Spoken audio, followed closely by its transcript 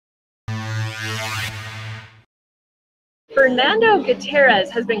Fernando Gutierrez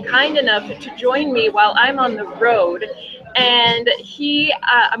has been kind enough to join me while I'm on the road. And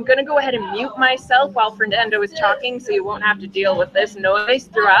I'm going to go ahead and mute myself while Fernando is talking so you won't have to deal with this noise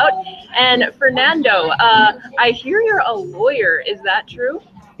throughout. And Fernando, I hear you're a lawyer. Is that true?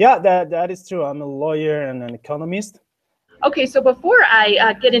 Yeah, that is true. I'm a lawyer and an economist. Okay, so before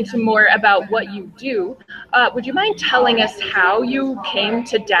I get into more about what you do, would you mind telling us how you came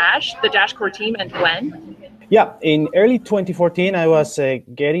to Dash, the Dash core team, and when? Yeah, in early 2014, I was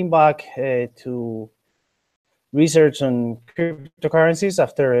getting back to research on cryptocurrencies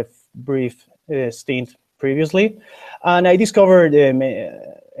after a brief stint previously. And I discovered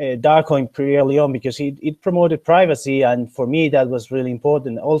Darkcoin pretty early on because it promoted privacy. And for me, that was really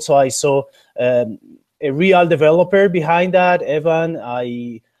important. Also, I saw a real developer behind that, Evan.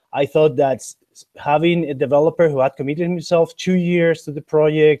 I thought that having a developer who had committed himself 2 years to the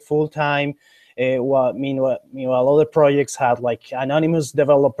project full-time, meanwhile, other projects had like anonymous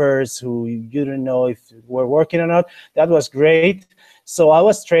developers who you didn't know if were working or not. That was great. So I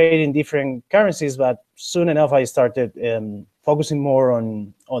was trading different currencies, but soon enough I started focusing more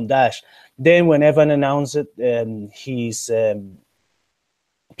on Dash. Then when Evan announced his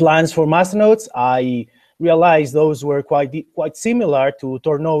plans for masternodes, I realized those were quite similar to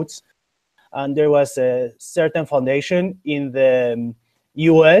Tor nodes, and there was a certain foundation in the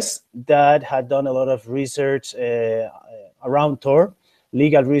US that had done a lot of research around Tor,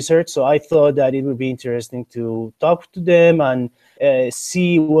 legal research. So I thought that it would be interesting to talk to them and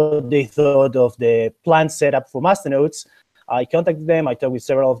see what they thought of the plan setup for masternodes. I contacted them. I talked with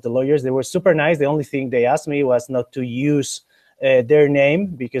several of the lawyers. They were super nice. The only thing they asked me was not to use their name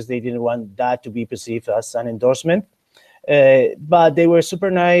because they didn't want that to be perceived as an endorsement. But they were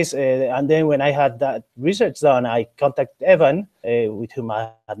super nice. And then when I had that research done, I contacted Evan, with whom I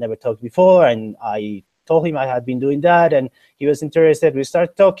had never talked before. And I told him I had been doing that and he was interested. We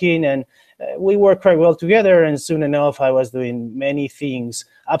started talking and we worked quite well together. And soon enough, I was doing many things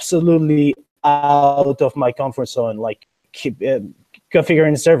absolutely out of my comfort zone, like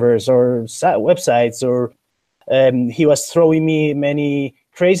configuring servers or websites, or he was throwing me many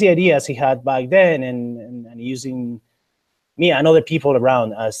crazy ideas he had back then and using me and other people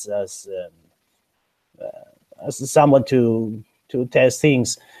around as someone to test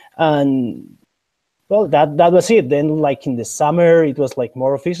things. And well, that was it. Then like in the summer, it was like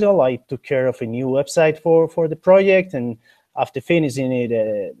more official. I took care of a new website for the project, and after finishing it,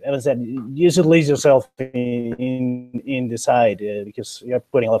 Evan said, you should lose yourself in the site because you're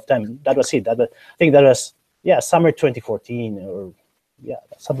putting a lot of time. That was it. I think that was, yeah, summer 2014, or yeah,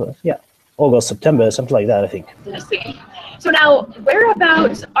 something, yeah, August, September, something like that, I think. I see. So now,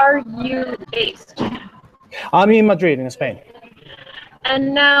 whereabouts are you based? I'm in Madrid, in Spain.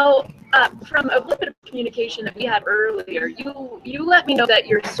 And now, from a little bit of communication that we had earlier, you let me know that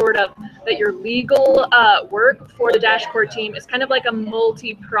your legal work for the Dash core team is kind of like a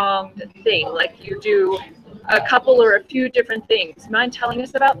multi-pronged thing, like you do a couple or a few different things. Mind telling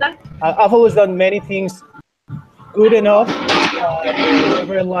us about that? I've always done many things good enough,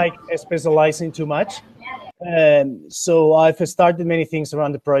 never like specializing too much. So I've started many things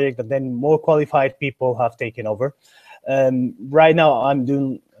around the project, and then more qualified people have taken over. Right now, I'm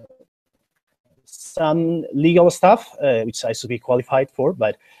doing some legal stuff, which I should be qualified for,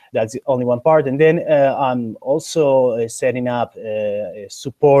 but that's only one part. And then I'm also setting up a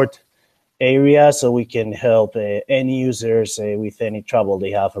support area so we can help any users with any trouble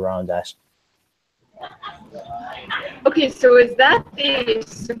they have around Dash. Okay, so is that the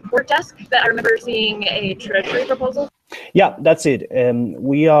support desk that I remember seeing a treasury proposal? Yeah, that's it.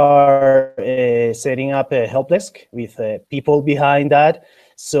 We are setting up a help desk with people behind that.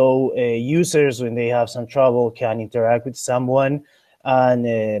 So users, when they have some trouble, can interact with someone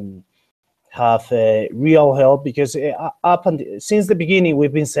and have real help, because since the beginning,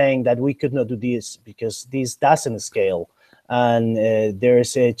 we've been saying that we could not do this because this doesn't scale. And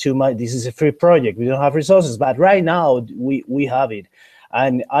there's too much. This is a free project. We don't have resources, but right now we have it.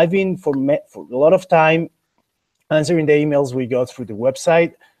 And I've been for a lot of time answering the emails we got through the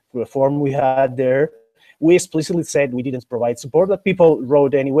website, through a form we had there. We explicitly said we didn't provide support, but people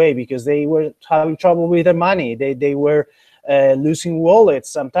wrote anyway because they were having trouble with their money. They were losing wallets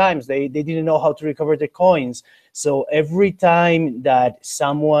sometimes. They didn't know how to recover their coins. So every time that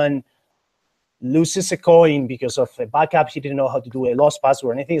someone loses a coin because of a backup, he didn't know how to do a lost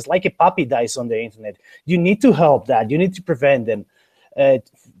password or anything, it's like a puppy dies on the internet. You need to help that. You need to prevent them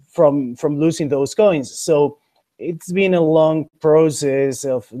from losing those coins. So it's been a long process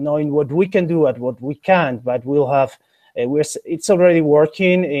of knowing what we can do and what we can't, but we'll have, it's already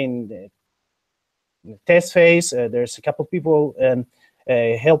working in test phase. There's a couple people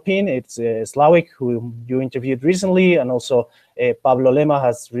helping. It's Slavik, who you interviewed recently, and also Pablo Lema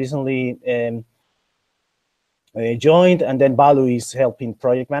has recently joined, and then Balu is helping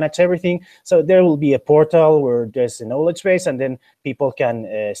project manage everything. So there will be a portal where there's a knowledge base, and then people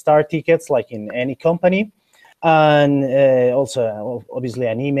can start tickets like in any company, and also obviously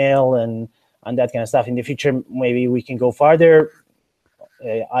an email and that kind of stuff. In the future, maybe we can go farther.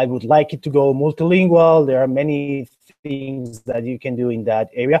 I would like it to go multilingual. There are many things that you can do in that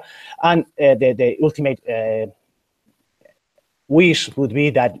area, and the ultimate wish would be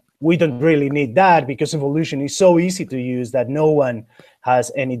that we don't really need that, because evolution is so easy to use that no one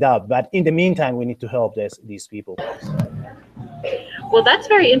has any doubt. But in the meantime, we need to help these people. Well, that's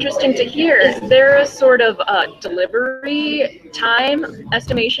very interesting to hear. Is there a sort of delivery time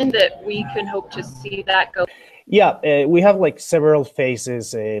estimation that we can hope to see that go? Yeah, we have like several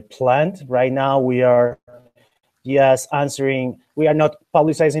phases planned. Right now, we are just answering. We are not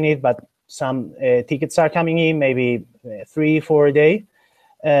publicizing it, but some tickets are coming in, maybe 3-4 a day.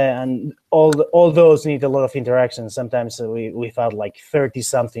 And all those need a lot of interactions. Sometimes we've had like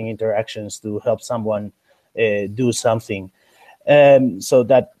 30-something interactions to help someone do something. So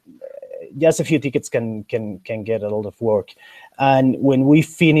that just a few tickets can get a lot of work. And when we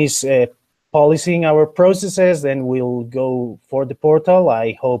finish policing our processes, then we'll go for the portal,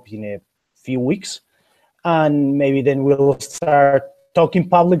 I hope in a few weeks. And maybe then we'll start talking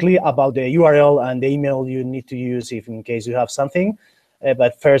publicly about the URL and the email you need to use if in case you have something.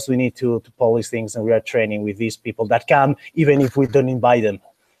 But first we need to polish things, and we are training with these people that come even if we don't invite them.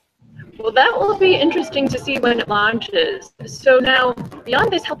 Well, that will be interesting to see when it launches. So now,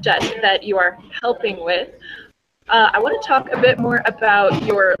 beyond this help desk that you are helping with, I want to talk a bit more about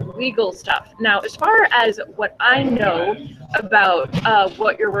your legal stuff. Now, as far as what I know about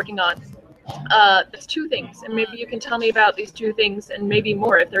what you're working on, there's two things, and maybe you can tell me about these two things, and maybe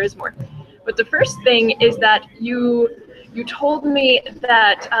more if there is more. But the first thing is that you told me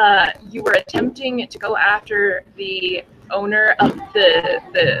that you were attempting to go after the owner of the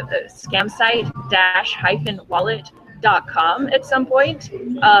scam site dash-wallet.com at some point.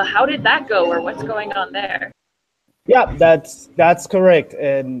 How did that go, or what's going on there? Yeah, that's correct.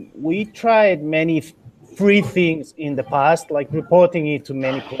 We tried many free things in the past, like reporting it to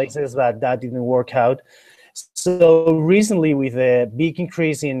many places, but that didn't work out. So recently, with a big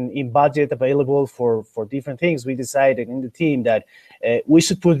increase in budget available for different things, we decided in the team that we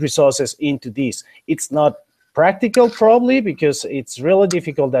should put resources into this. It's not practical, probably, because it's really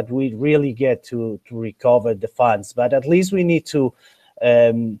difficult that we really get to recover the funds, but at least we need to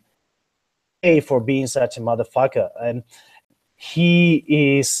pay for being such a motherfucker. And he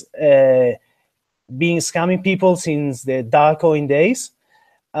is being scamming people since the dark coin days,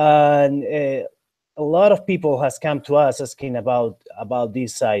 and a lot of people has come to us asking about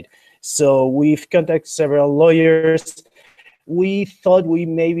this site. So we've contacted several lawyers. We thought we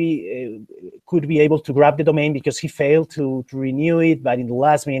maybe could be able to grab the domain because he failed to renew it, but in the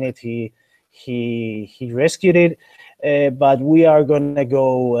last minute he rescued it. But we are gonna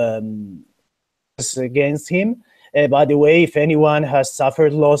go against him. By the way, if anyone has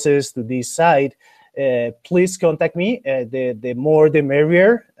suffered losses to this site, please contact me. The more the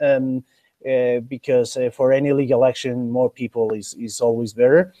merrier. Because for any legal action, more people is always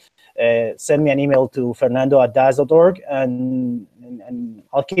better. Send me an email to fernando@das.org, and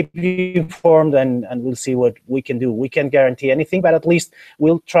I'll keep you informed, and we'll see what we can do. We can't guarantee anything, but at least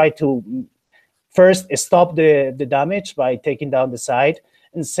we'll try to first stop the damage by taking down the site,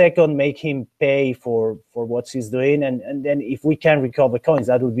 and second, make him pay for what he's doing, and then if we can recover coins,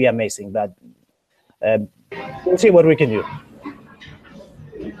 that would be amazing. But we'll see what we can do.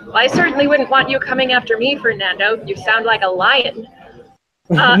 Well, I certainly wouldn't want you coming after me, Fernando. You sound like a lion.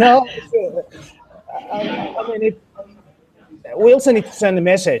 No, I mean, we also need to send a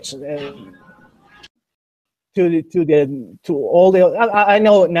message to all the. I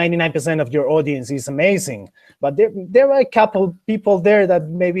know 99% of your audience is amazing, but there are a couple people there that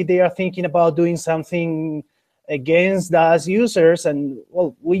maybe they are thinking about doing something against us users, and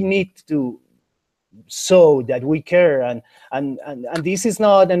well, we need to show that we care, and this is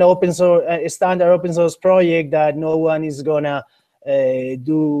not an open source standard open source project that no one is gonna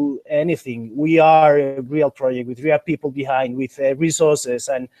do anything. We are a real project with real people behind, with resources,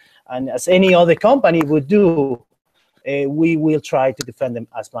 and as any other company would do, we will try to defend them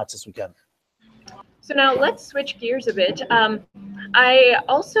as much as we can. So now let's switch gears a bit. I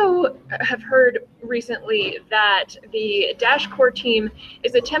also have heard recently that the Dash core team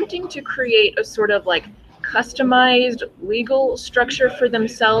is attempting to create a sort of like customized legal structure for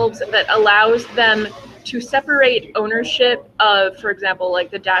themselves that allows them to separate ownership of, for example, like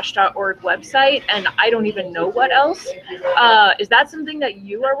the Dash.org website, and I don't even know what else. Is that something that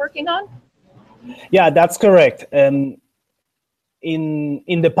you are working on? Yeah, that's correct. In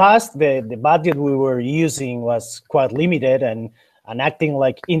the past, the budget we were using was quite limited, and acting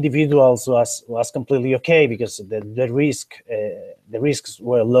like individuals was completely okay because the risks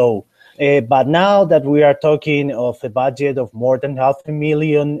were low. But now that we are talking of a budget of more than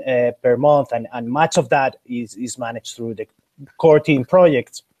 $500,000 per month, and much of that is managed through the core team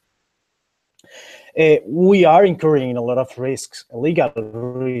projects, we are incurring a lot of risks, legal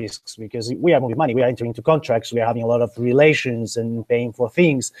risks, because we are moving money, we are entering into contracts, we are having a lot of relations and paying for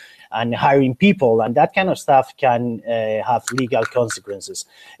things and hiring people, and that kind of stuff can have legal consequences.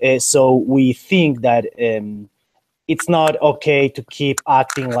 So we think that it's not okay to keep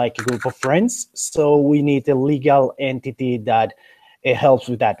acting like a group of friends. So we need a legal entity that helps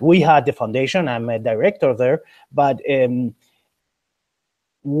with that. We had the foundation, I'm a director there, but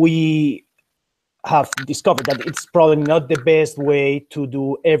we have discovered that it's probably not the best way to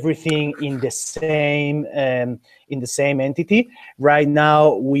do everything in the same entity. Right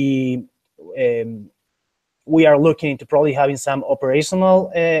now, we are looking into probably having some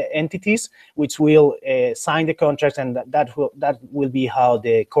operational entities which will sign the contracts, and that will be how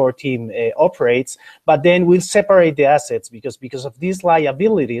the core team operates. But then we'll separate the assets because of these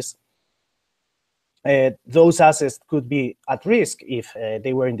liabilities. Those assets could be at risk if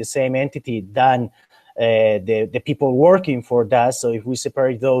they were in the same entity than the people working for that. So if we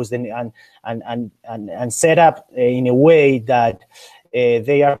separate those, then and set up in a way that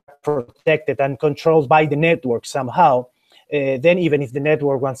they are protected and controlled by the network somehow, then even if the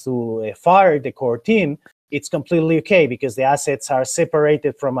network wants to fire the core team, it's completely okay because the assets are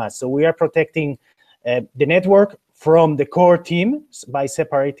separated from us. So we are protecting the network from the core team by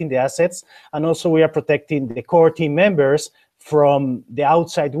separating the assets, and also we are protecting the core team members from the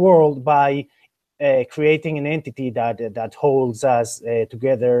outside world by creating an entity that holds us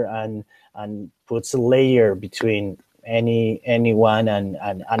together and puts a layer between anyone and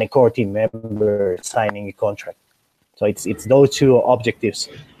a core team member signing a contract. So it's those two objectives.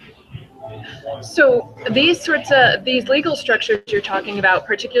 So these legal structures you're talking about,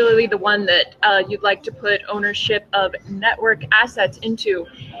 particularly the one that you'd like to put ownership of network assets into,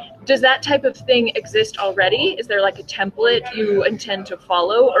 does that type of thing exist already? Is there like a template you intend to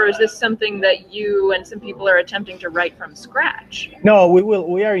follow, or is this something that you and some people are attempting to write from scratch? No,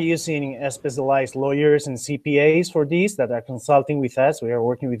 we are using specialized lawyers and CPAs for these that are consulting with us. We are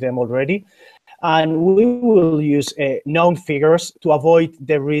working with them already. And we will use known figures to avoid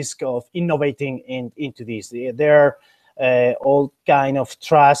the risk of innovating into this. There are all kind of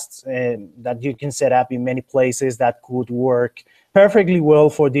trusts that you can set up in many places that could work perfectly well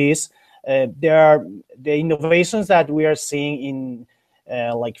for this. There are the innovations that we are seeing in,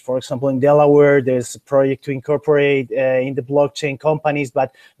 like for example, in Delaware, there's a project to incorporate in the blockchain companies,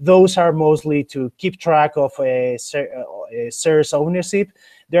 but those are mostly to keep track of shares ownership.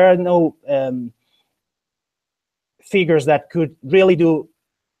 There are no figures that could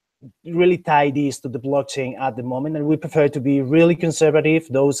really tie these to the blockchain at the moment, and we prefer to be really conservative.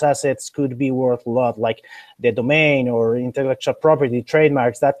 Those assets could be worth a lot, like the domain or intellectual property,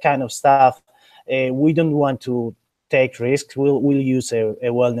 trademarks, that kind of stuff. We don't want to take risks. We'll use a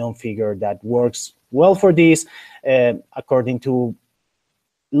well-known figure that works well for this, according to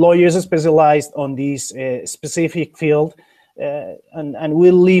lawyers specialized on this specific field. And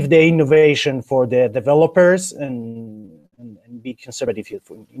we'll leave the innovation for the developers and be conservative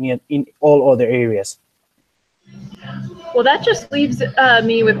in all other areas. Well, that just leaves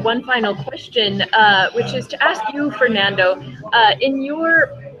me with one final question, which is to ask you, Fernando, in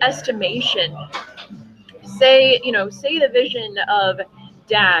your estimation, say the vision of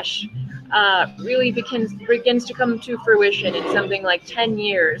Dash really begins to come to fruition in something like 10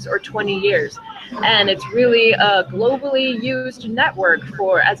 years or 20 years, and it's really a globally used network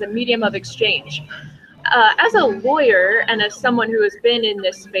as a medium of exchange. As a lawyer and as someone who has been in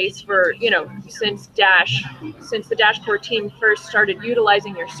this space for since the Dash core team first started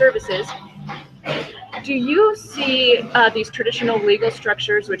utilizing your services, do you see these traditional legal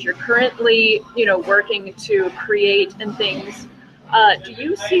structures, which you're currently working to create and things, do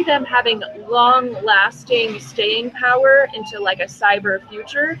you see them having long-lasting staying power into like a cyber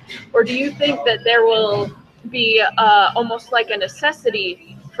future, or do you think that there will be almost like a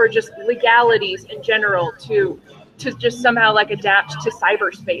necessity for just legalities in general to just somehow like adapt to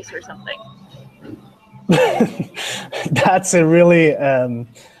cyberspace or something? That's a really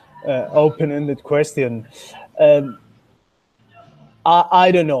open-ended question.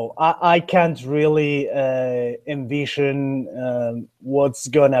 I don't know. I can't really envision what's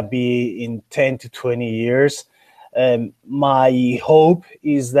gonna be in 10 to 20 years. My hope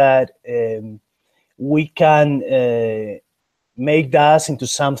is that we can make DAS into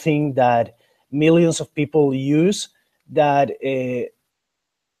something that millions of people use, that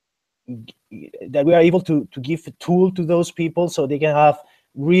that we are able to give a tool to those people so they can have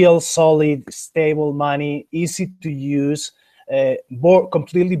real, solid, stable money, easy to use,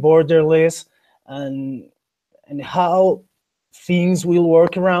 completely borderless, and how things will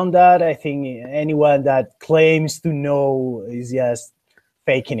work around that. I think anyone that claims to know is just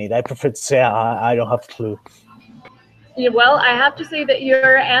faking it. I prefer to say I don't have a clue. Yeah, well, I have to say that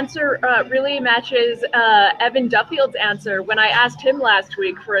your answer really matches Evan Duffield's answer when I asked him last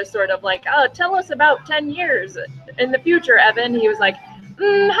week for a sort of like, oh, tell us about 10 years in the future, Evan. He was like,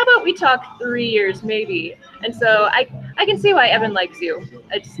 how about we talk 3 years maybe? And so I can see why Evan likes you.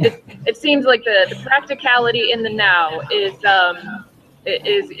 It seems like the practicality in the now is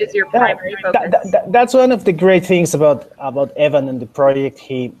your primary focus. That's one of the great things about Evan and the project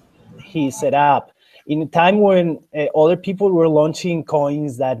he set up. In a time when other people were launching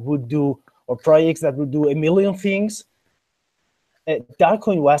coins that would do, or projects that would do a million things, that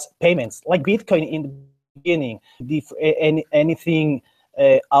coin was payments, like Bitcoin in the beginning. Anything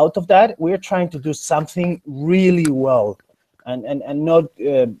out of that, we're trying to do something really well, and not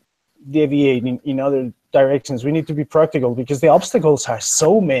deviate in other directions. We need to be practical because the obstacles are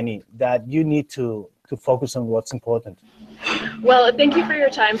so many that you need to focus on what's important. Well, thank you for your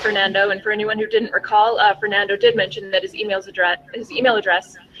time, Fernando. And for anyone who didn't recall, Fernando did mention that his email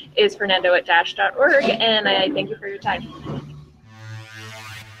address is fernando@dash.org, and I thank you for your time.